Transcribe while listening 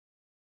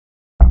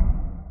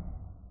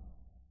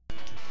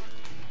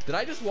Did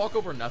I just walk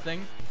over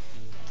nothing?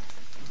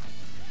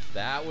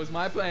 That was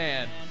my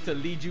plan, to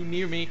lead you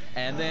near me,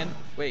 and then...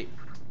 Wait,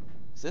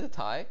 is it a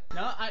tie?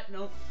 No, I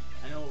know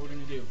what we're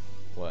gonna do.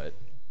 What?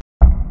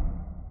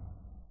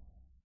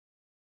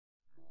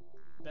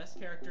 Best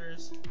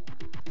characters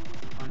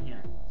on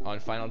here. On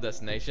Final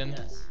Destination?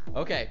 Yes.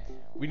 Okay,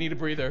 we need a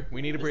breather.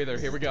 We need a breather.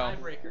 Here we go.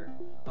 Tiebreaker.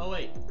 Oh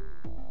wait.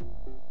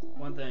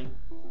 One thing.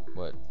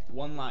 What?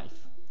 One life.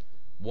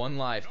 One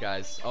life,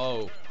 guys.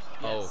 Oh,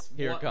 Yes.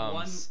 Here it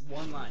comes.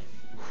 One life.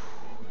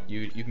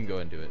 You can go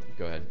and do it.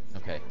 Go ahead.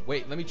 Okay.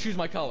 Wait, let me choose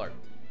my color.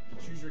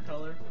 Choose your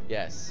color.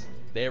 Yes.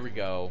 There we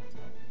go.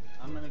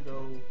 I'm gonna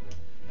go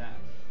that.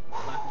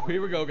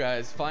 Here we go,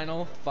 guys.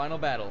 Final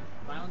battle.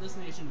 Final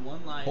Destination,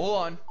 one life. Hold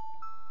on.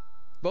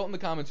 Vote in the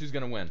comments who's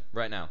gonna win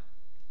right now.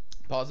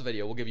 Pause the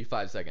video. We'll give you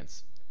 5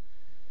 seconds.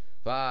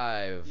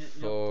 5,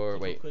 4.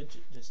 Wait. Could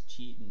just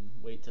cheat and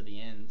wait till the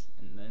end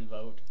and then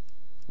vote.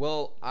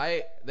 Well,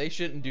 they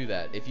shouldn't do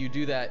that. If you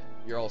do that,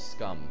 you're all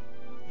scum.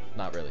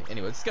 Not really.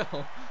 Anyway, let's go.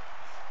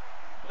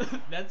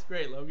 That's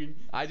great, Logan.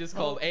 I just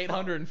called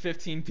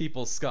 815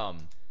 people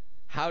scum.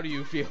 How do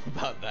you feel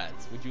about that?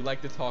 Would you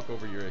like to talk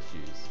over your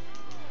issues?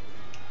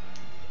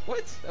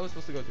 What? That was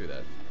supposed to go through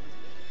that.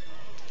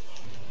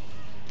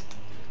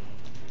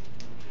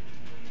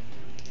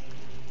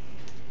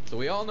 So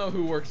we all know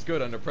who works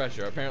good under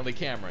pressure. Apparently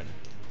Cameron.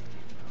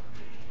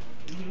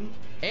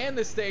 And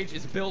the stage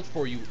is built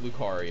for you,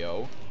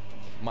 Lucario.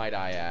 Might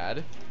I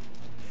add.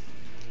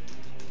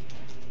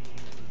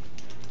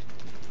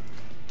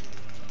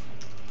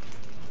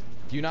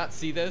 Do you not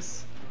see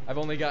this? I've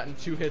only gotten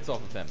 2 hits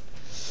off of him.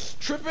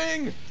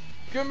 Tripping!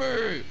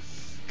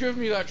 Give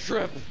me that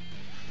trip!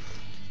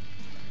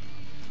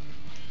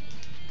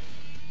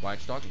 Why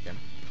aren't you talking,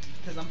 Cameron?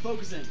 Because I'm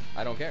focusing.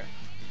 I don't care.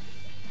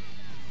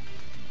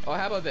 Oh,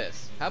 how about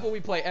this? How about we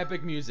play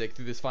epic music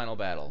through this final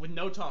battle? With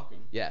no talking.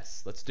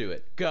 Yes, let's do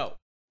it. Go!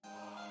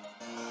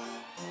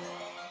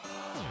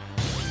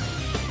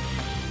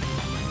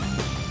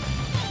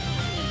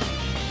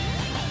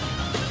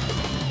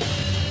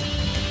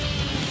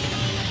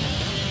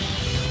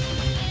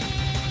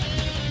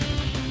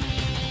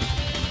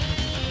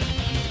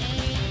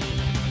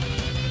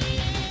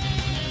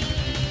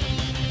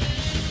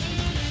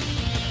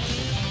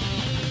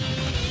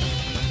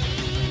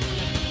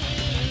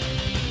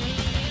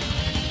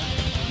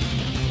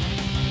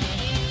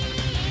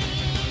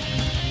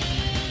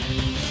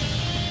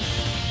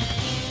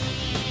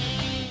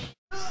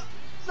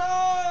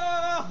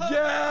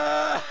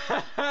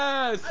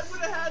 Yes! I would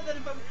have had that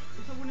if I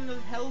wouldn't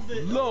have held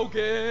it.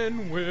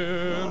 Logan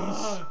wins.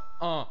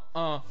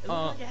 It looked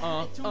like I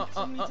had it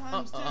so many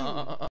times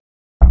too.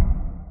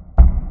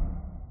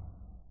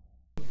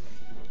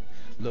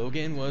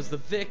 Logan was the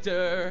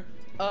victor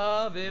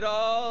of it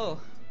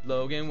all.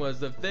 Logan was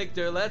the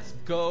victor. Let's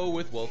go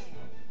with Wolf.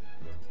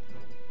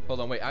 Hold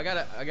on, wait. I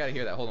gotta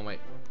hear that. Hold on,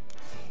 wait.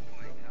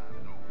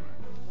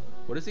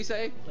 What does he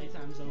say?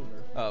 Playtime's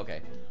over. Oh,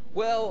 okay.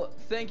 Well,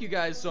 thank you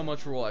guys so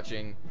much for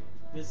watching.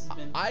 This has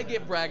been. I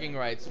get bragging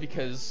rights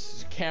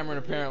because Cameron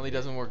apparently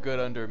doesn't work good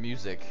under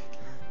music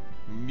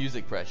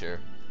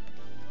pressure.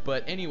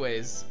 But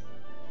anyways,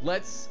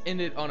 let's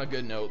end it on a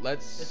good note.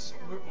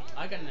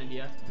 I got an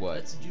idea. What?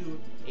 Let's do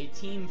a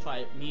team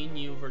fight, me and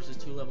you versus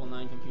 2 level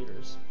 9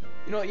 computers.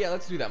 You know what? Yeah,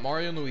 let's do that.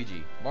 Mario and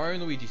Luigi. Mario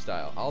and Luigi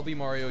style. I'll be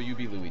Mario, you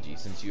be Luigi,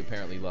 since you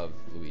apparently love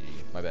Luigi.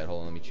 My bad. Hold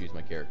on, let me choose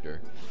my character.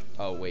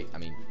 Oh, wait. I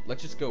mean,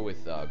 let's just go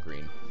with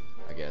green,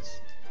 I guess.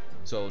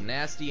 So,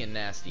 Nasty and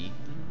Nasty.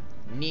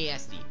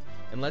 Nasty.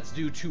 And let's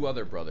do 2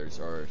 other brothers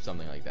or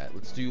something like that.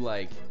 Let's do,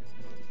 like...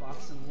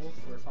 Fox and Wolf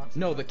or Fox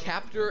and No, the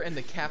Captor and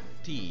the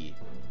Captee.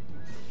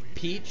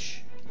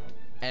 Peach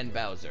and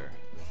Bowser.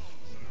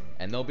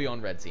 And they'll be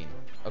on red team.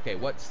 Okay,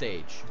 what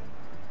stage?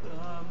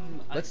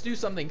 Let's do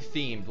something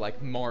themed,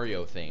 like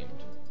Mario themed.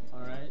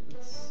 Alright,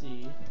 let's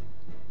see.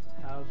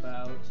 How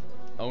about...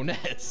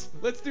 Onettes.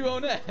 Let's do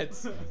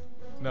Onettes.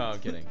 No, I'm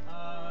kidding.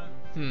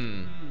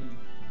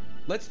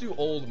 Let's do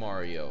old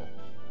Mario.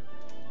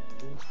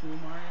 Old school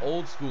Mario?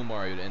 Old school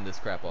Mario to end this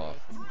crap off.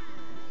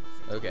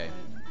 Okay.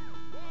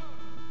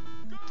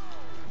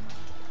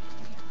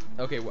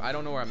 Okay, I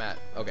don't know where I'm at.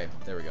 Okay,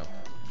 there we go.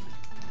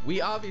 We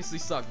obviously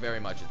suck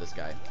very much at this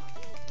guy.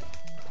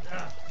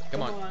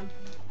 Come on.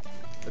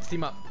 Let's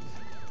team up.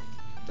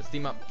 Let's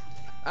team up.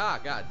 Ah,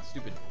 God,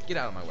 stupid. Get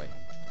out of my way.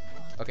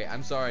 Okay,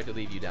 I'm sorry to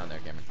leave you down there,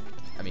 Cameron.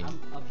 I mean, I'm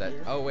up that.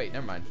 here. Oh, wait,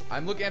 never mind.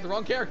 I'm looking at the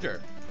wrong character.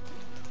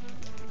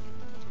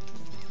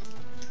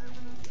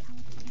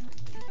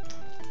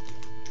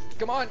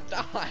 Come on,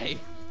 die.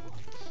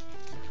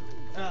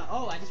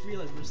 Oh, I just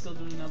realized we're still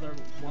doing another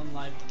 1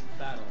 life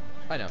battle.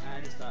 I know. And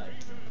I just died.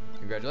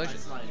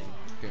 Congratulations. By sliding.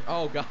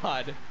 Oh,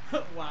 God.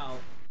 Wow.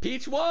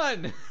 Peach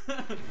won.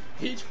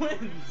 Peach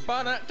wins.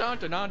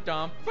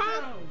 Ba-da-dun-dun-dun-dun.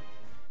 No.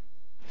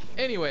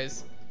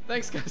 Anyways,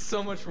 thanks guys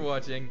so much for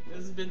watching. This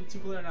has been 2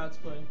 Player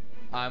Nauts Play.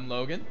 I'm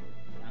Logan.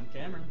 I'm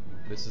Cameron.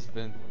 This has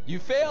been... You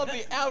failed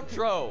the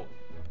outro!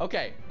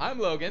 Okay, I'm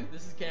Logan.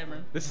 This is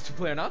Cameron. This is 2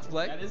 Player Nauts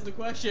Play. That is the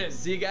question.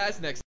 See you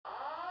guys next